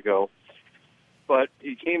ago. But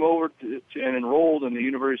he came over and enrolled in the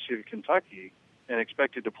University of Kentucky and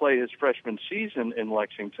expected to play his freshman season in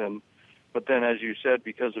Lexington. But then, as you said,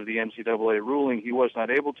 because of the NCAA ruling, he was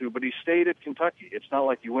not able to. But he stayed at Kentucky. It's not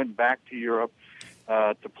like he went back to Europe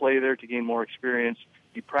to play there to gain more experience.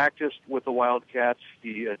 He practiced with the Wildcats.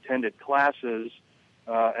 He attended classes.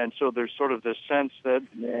 And so there's sort of this sense that,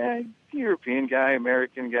 European guy,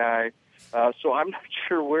 American guy. So I'm not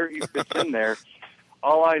sure where he fits in there.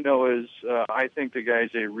 All I know is I think the guy's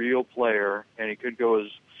a real player, and he could go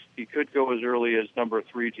as early as number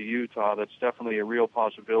 3 to Utah. That's definitely a real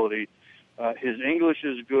possibility. His English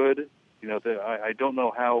is good. I don't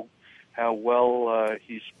know how well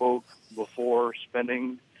he spoke before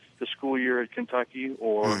spending the school year at Kentucky,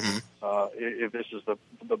 or if this is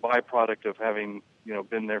the byproduct of having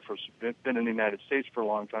been in the United States for a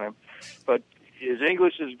long time. But his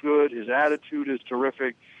English is good. His attitude is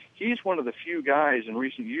terrific. He's one of the few guys in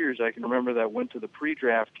recent years I can remember that went to the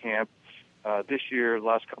pre-draft camp. This year, the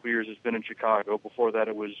last couple of years, has been in Chicago. Before that,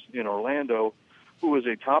 it was in Orlando, who was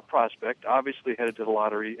a top prospect, obviously headed to the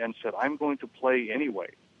lottery, and said, I'm going to play anyway.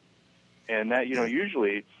 And that,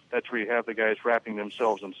 usually that's where you have the guys wrapping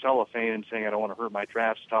themselves in cellophane and saying, I don't want to hurt my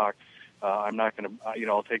draft stock. I'm not going to,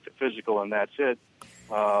 I'll take the physical and that's it.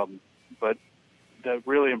 But that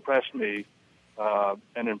really impressed me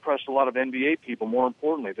and impressed a lot of NBA people, more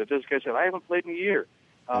importantly, that this guy said, I haven't played in a year.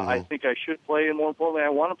 I think I should play, and more importantly, I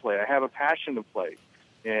want to play. I have a passion to play.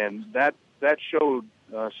 And that showed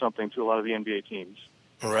something to a lot of the NBA teams.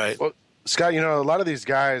 Right. Well, Scott, a lot of these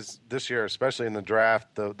guys this year, especially in the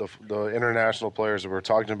draft, the international players that we're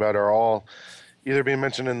talking about are all either being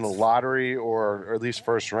mentioned in the lottery or at least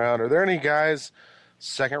first round. Are there any guys,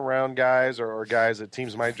 second-round guys or guys that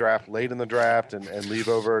teams might draft late in the draft and leave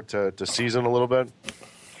over to season a little bit?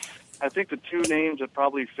 I think the two names that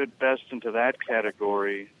probably fit best into that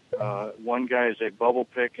category, one guy is a bubble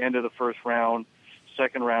pick, end of the first round.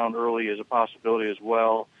 Second round early is a possibility as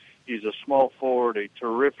well. He's a small forward, a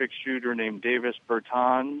terrific shooter named Davis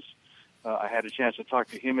Bertans. I had a chance to talk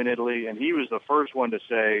to him in Italy, and he was the first one to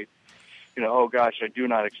say, oh gosh, I do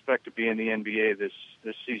not expect to be in the NBA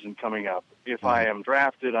this season coming up. If I am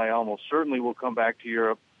drafted, I almost certainly will come back to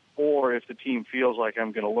Europe, or if the team feels like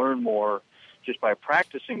I'm going to learn more just by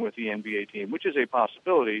practicing with the NBA team, which is a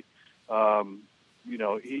possibility.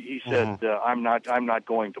 He said, I'm not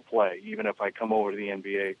going to play, even if I come over to the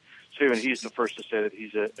NBA. So even he's the first to say that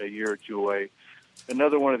he's a year or two away.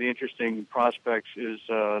 Another one of the interesting prospects is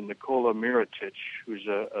Nikola Mirotic, who's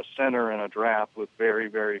a center in a draft with very,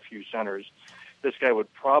 very few centers. This guy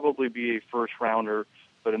would probably be a first-rounder,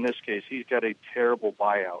 but in this case, he's got a terrible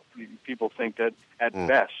buyout. People think that at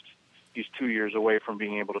best he's 2 years away from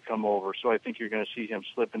being able to come over. So I think you're going to see him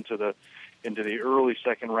slip into the early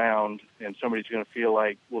second round, and somebody's going to feel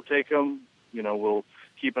like, we'll take him, we'll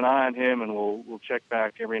keep an eye on him, and we'll check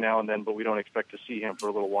back every now and then, but we don't expect to see him for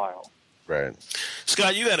a little while. Right.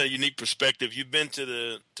 Scott, you had a unique perspective. You've been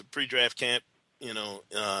to pre-draft camp, in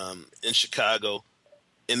Chicago,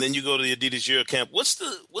 and then you go to the Adidas Euro camp. What's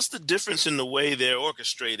the difference in the way they're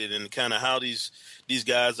orchestrated and kind of how these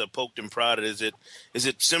guys are poked and prodded? Is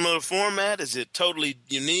it similar format? Is it totally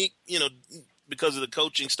unique? Because of the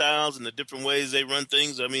coaching styles and the different ways they run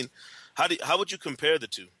things. I mean, how would you compare the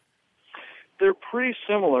two? They're pretty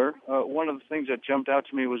similar. One of the things that jumped out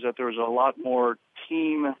to me was that there was a lot more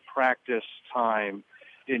team practice time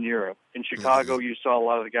in Europe. In Chicago, you saw a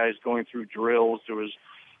lot of the guys going through drills. There was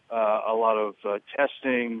a lot of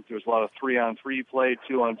testing. There was a lot of 3-on-3 play,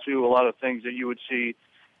 2-on-2, a lot of things that you would see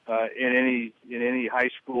in any high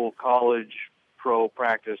school, college, pro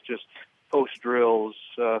practice, just post drills,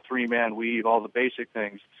 3-man weave, all the basic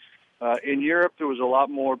things. In Europe, there was a lot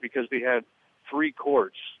more because they had 3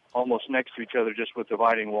 courts almost next to each other, just with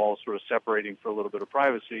dividing walls sort of separating for a little bit of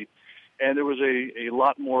privacy. And there was a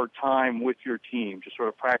lot more time with your team, just sort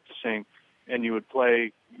of practicing, and you would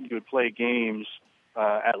play games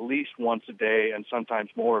at least once a day, and sometimes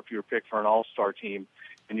more if you were picked for an all-star team,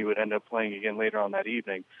 and you would end up playing again later on that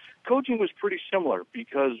evening. Coaching was pretty similar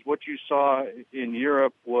because what you saw in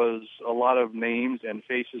Europe was a lot of names and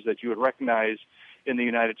faces that you would recognize in the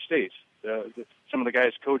United States. Some of the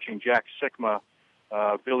guys coaching, Jack Sikma,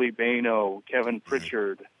 Billy Bano, Kevin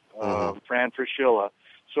Pritchard, Fran Fraschilla.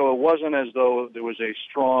 So it wasn't as though there was a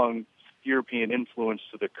strong European influence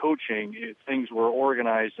to the coaching. Things were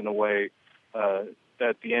organized in a way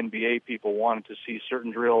that the NBA people wanted to see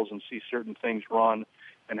certain drills and see certain things run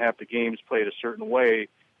and have the games played a certain way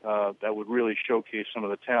that would really showcase some of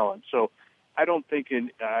the talent. So I think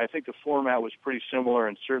the format was pretty similar,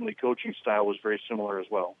 and certainly coaching style was very similar as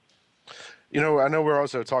well. I know we're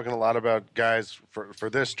also talking a lot about guys for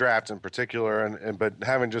this draft in particular, but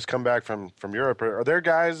having just come back from Europe, are there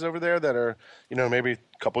guys over there that are, maybe a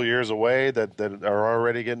couple years away that are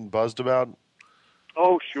already getting buzzed about?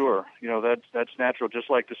 Oh, sure. That's natural. Just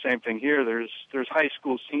like the same thing here. There's high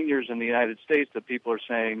school seniors in the United States that people are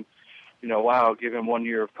saying, wow, give him 1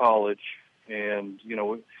 year of college, and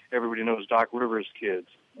everybody knows Doc Rivers' kids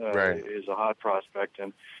is a hot prospect,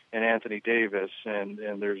 and Anthony Davis, and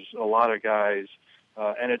there's a lot of guys,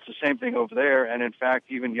 and it's the same thing over there, and in fact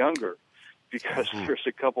even younger, because there's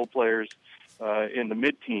a couple players in the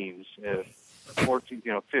mid-teens, 14,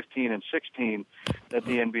 15 and 16, that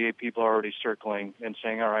the NBA people are already circling and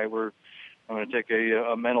saying, all right, I'm going to take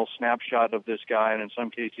a mental snapshot of this guy, and in some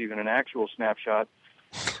cases even an actual snapshot,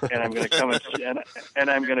 and I'm going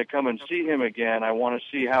to come and see him again. I want to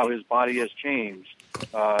see how his body has changed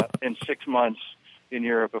in 6 months in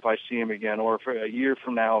Europe if I see him again, or for a year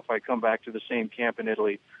from now if I come back to the same camp in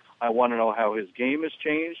Italy. I want to know how his game has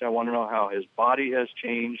changed. I want to know how his body has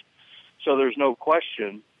changed. So there's no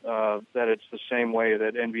question that it's the same way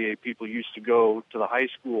that NBA people used to go to the high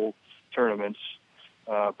school tournaments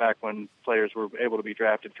back when players were able to be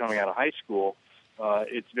drafted coming out of high school.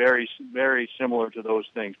 It's very, very similar to those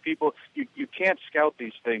things. People, you can't scout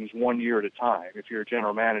these things 1 year at a time. If you're a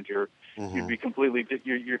general manager, you'd be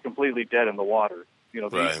you're completely dead in the water.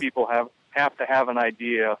 These people have to have an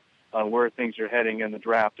idea on where things are heading in the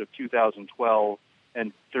draft of 2012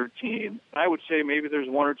 and 13. I would say maybe there's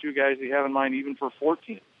 1 or 2 guys they have in mind even for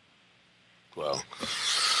 14. Well,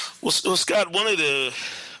 Scott, one of the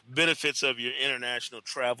benefits of your international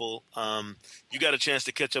travel, you got a chance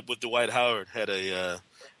to catch up with Dwight Howard. Had a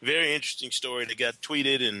very interesting story that got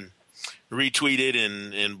tweeted and retweeted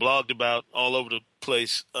and blogged about all over the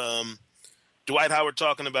place. Dwight Howard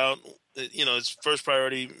talking about, his first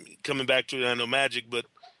priority coming back to Orlando Magic, but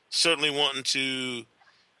certainly wanting to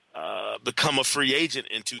become a free agent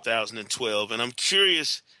in 2012. And I'm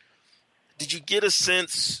curious, did you get a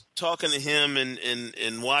sense talking to him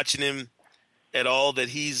and watching him at all that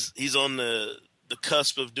he's on the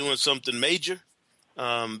cusp of doing something major,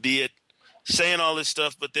 be it saying all this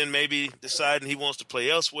stuff, but then maybe deciding he wants to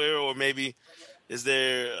play elsewhere, or maybe is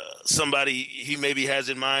there somebody he maybe has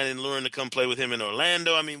in mind and luring to come play with him in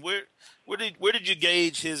Orlando? I mean, where did you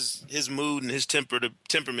gauge his mood and his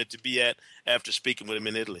temperament to be at after speaking with him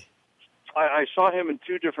in Italy? I saw him in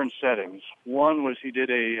 2 different settings. One was he did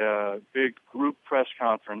a big group press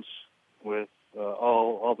conference with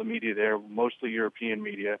all the media there, mostly European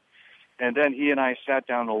media, and then he and I sat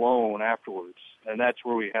down alone afterwards, and that's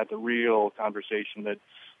where we had the real conversation that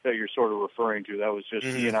you're sort of referring to. That was just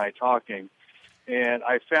he and I talking, and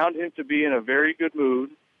I found him to be in a very good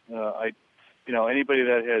mood. Anybody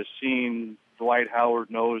that has seen Dwight Howard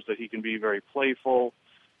knows that he can be very playful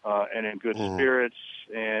and in good spirits,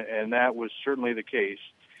 and that was certainly the case.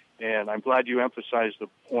 And I'm glad you emphasized the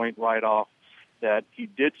point right off that he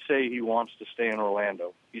did say he wants to stay in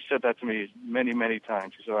Orlando. He said that to me many, many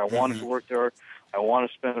times. He said, I wanted to work there. I want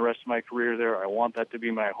to spend the rest of my career there. I want that to be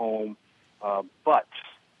my home. But,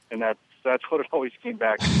 and that's what it always came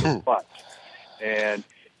back to, but. And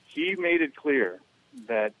he made it clear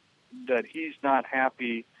that he's not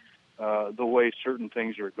happy the way certain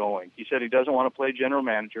things are going. He said he doesn't want to play general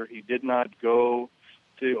manager. He did not go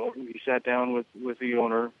to, he sat down with the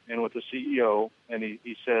owner and with the CEO, and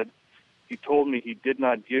he said, he told me he did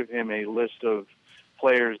not give him a list of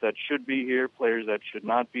players that should be here, players that should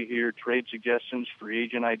not be here, trade suggestions, free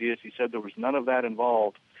agent ideas. He said there was none of that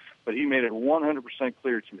involved. But he made it 100%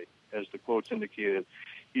 clear to me, as the quotes indicated,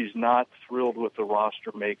 he's not thrilled with the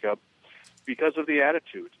roster makeup because of the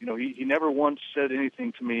attitude. You know, he never once said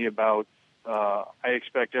anything to me about, I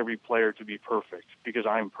expect every player to be perfect because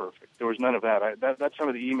I'm perfect. There was none of that. That's some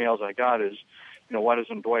of the emails I got is, you know, why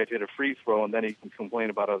doesn't Dwight hit a free throw and then he can complain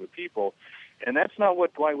about other people? And that's not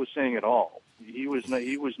what Dwight was saying at all. He was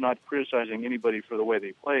not criticizing anybody for the way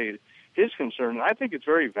they played. His concern, and I think it's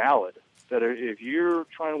very valid, that if you're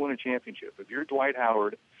trying to win a championship, if you're Dwight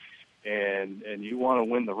Howard and you want to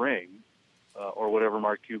win the ring, or whatever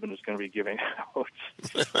Mark Cuban is going to be giving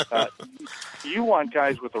out, you want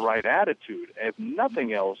guys with the right attitude. If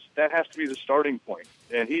nothing else, that has to be the starting point.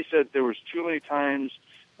 And he said there was too many times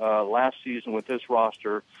last season with this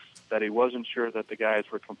roster that he wasn't sure that the guys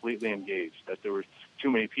were completely engaged, that there were too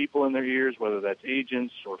many people in their ears, whether that's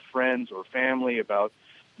agents or friends or family, about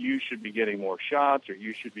you should be getting more shots or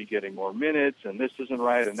you should be getting more minutes and this isn't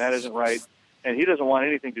right and that isn't right. And he doesn't want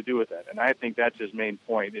anything to do with that. And I think that's his main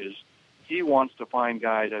point is he wants to find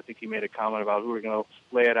guys. I think he made a comment about who are going to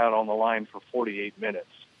lay it out on the line for 48 minutes.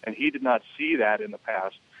 And he did not see that in the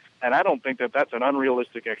past. And I don't think that that's an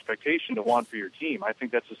unrealistic expectation to want for your team. I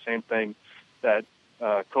think that's the same thing that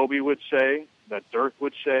Kobe would say, that Dirk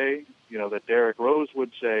would say, you know, that Derrick Rose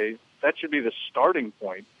would say. That should be the starting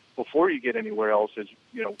point before you get anywhere else is,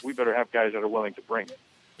 you know, we better have guys that are willing to bring it.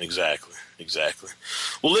 Exactly.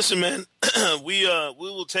 Well, listen, man, we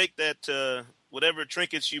will take that whatever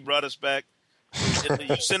trinkets you brought us back.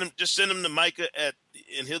 You send them to Micah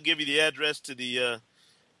and he'll give you the address to the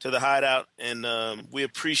hideout, and we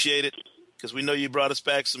appreciate it because we know you brought us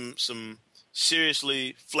back some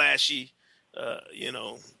seriously flashy,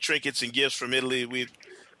 trinkets and gifts from Italy. We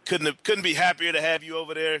couldn't be happier to have you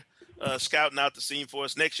over there scouting out the scene for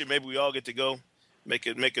us. Next year, maybe we all get to go. Make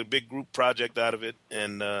a big group project out of it,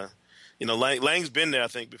 and Lang's been there I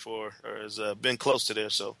think before, or has been close to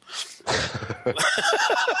there. So,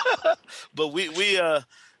 but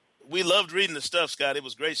we loved reading the stuff, Scott. It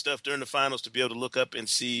was great stuff during the finals to be able to look up and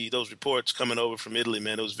see those reports coming over from Italy.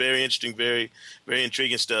 Man, it was very interesting, very very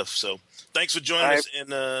intriguing stuff. So, thanks for joining us,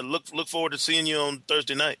 and look forward to seeing you on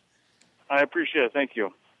Thursday night. I appreciate it. Thank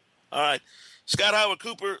you. All right, Scott Howard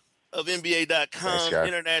Cooper of NBA.com,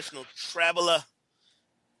 international traveler.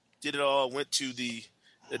 Did it all, went to the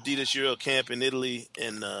Adidas Euro camp in Italy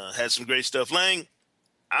and had some great stuff. Lang,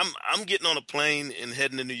 I'm getting on a plane and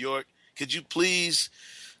heading to New York. Could you please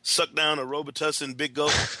suck down a Robitussin Big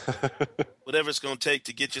Gulp, whatever it's going to take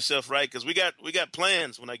to get yourself right? Because we got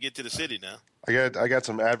plans when I get to the city now. I got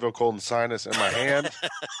some Advil cold and sinus in my hand.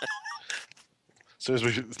 I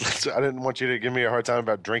didn't want you to give me a hard time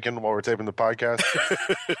about drinking while we're taping the podcast.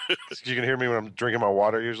 You can hear me when I'm drinking my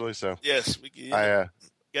water usually. So yes,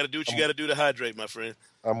 got to do what you got to do to hydrate, my friend.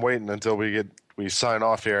 I'm waiting until we sign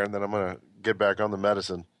off here, and then I'm going to get back on the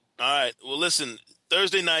medicine. All right. Well, listen,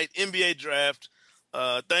 Thursday night, NBA draft.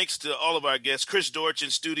 Thanks to all of our guests, Chris Dortch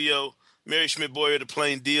in studio, Mary Schmitt Boyer, the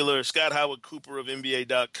plain dealer, Scott Howard Cooper of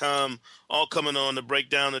NBA.com, all coming on to break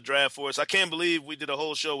down the draft for us. I can't believe we did a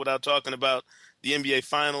whole show without talking about the NBA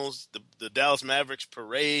Finals, the Dallas Mavericks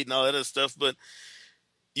parade, and all that other stuff, but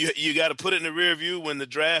you got to put it in the rear view when the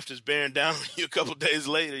draft is bearing down on you a couple days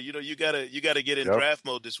later. You know, you got to get in draft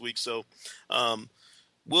mode this week. So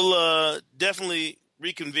we'll definitely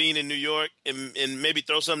reconvene in New York and maybe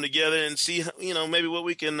throw something together and see, maybe what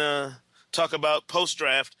we can talk about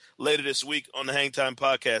post-draft later this week on the Hang Time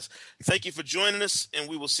Podcast. Thank you for joining us, and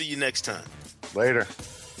we will see you next time. Later.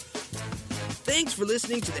 Thanks for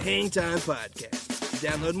listening to the Hang Time Podcast. To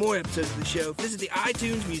download more episodes of the show, visit the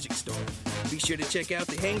iTunes Music Store. Be sure to check out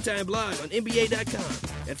the Hang Time blog on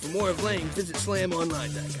NBA.com. And for more of Lang, visit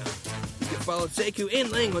SlamOnline.com. You can follow Sekou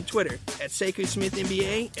and Lang on Twitter at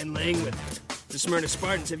SekouSmithNBA and Lang with her. The Smyrna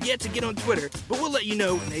Spartans have yet to get on Twitter, but we'll let you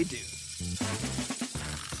know when they do.